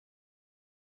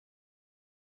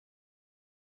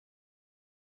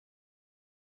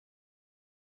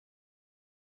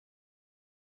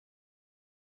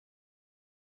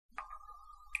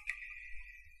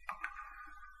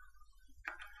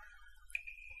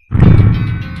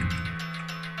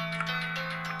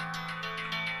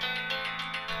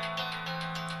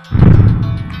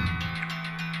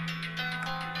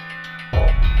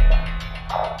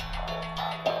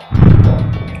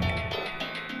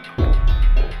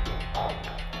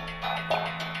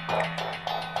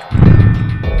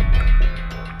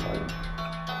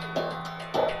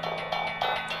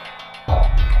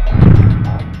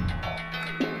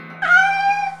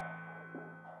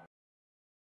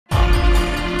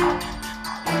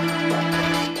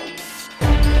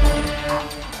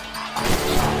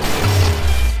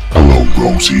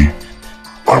Rosie.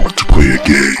 I want to play a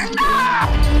game.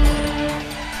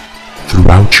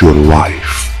 Throughout your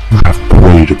life, you have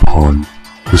preyed upon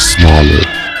the smaller,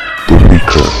 the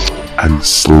weaker, and the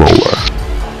slower,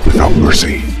 without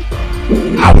mercy.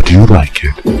 How would you like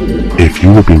it if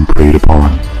you were being preyed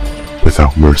upon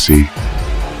without mercy?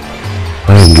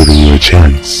 I am giving you a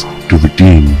chance to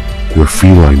redeem your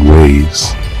feline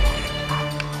ways.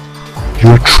 You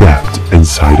are trapped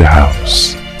inside a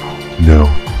house. No,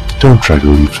 don't try to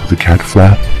leave through the cat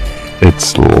flap.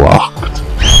 It's locked.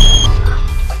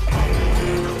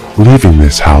 Leaving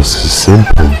this house is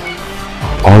simple.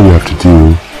 All you have to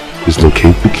do is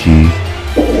locate the key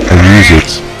and use it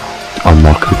to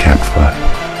unlock the cat flap,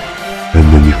 and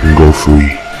then you can go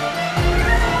free.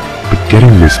 But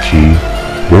getting this key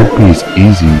won't be as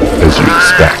easy as you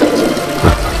expect.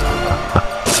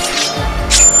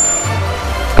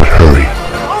 But hurry,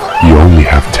 you only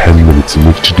have 10 minutes in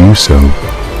which to do so.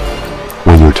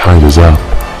 When your time is up,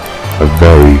 a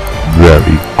very,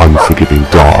 very unforgiving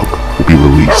dog will be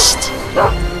released.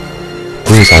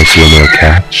 There is also another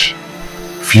catch.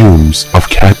 Fumes of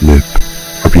catnip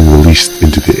are being released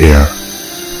into the air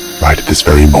right at this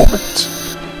very moment.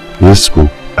 This will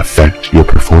affect your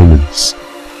performance.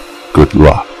 Good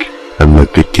luck, and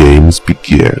let the games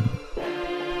begin.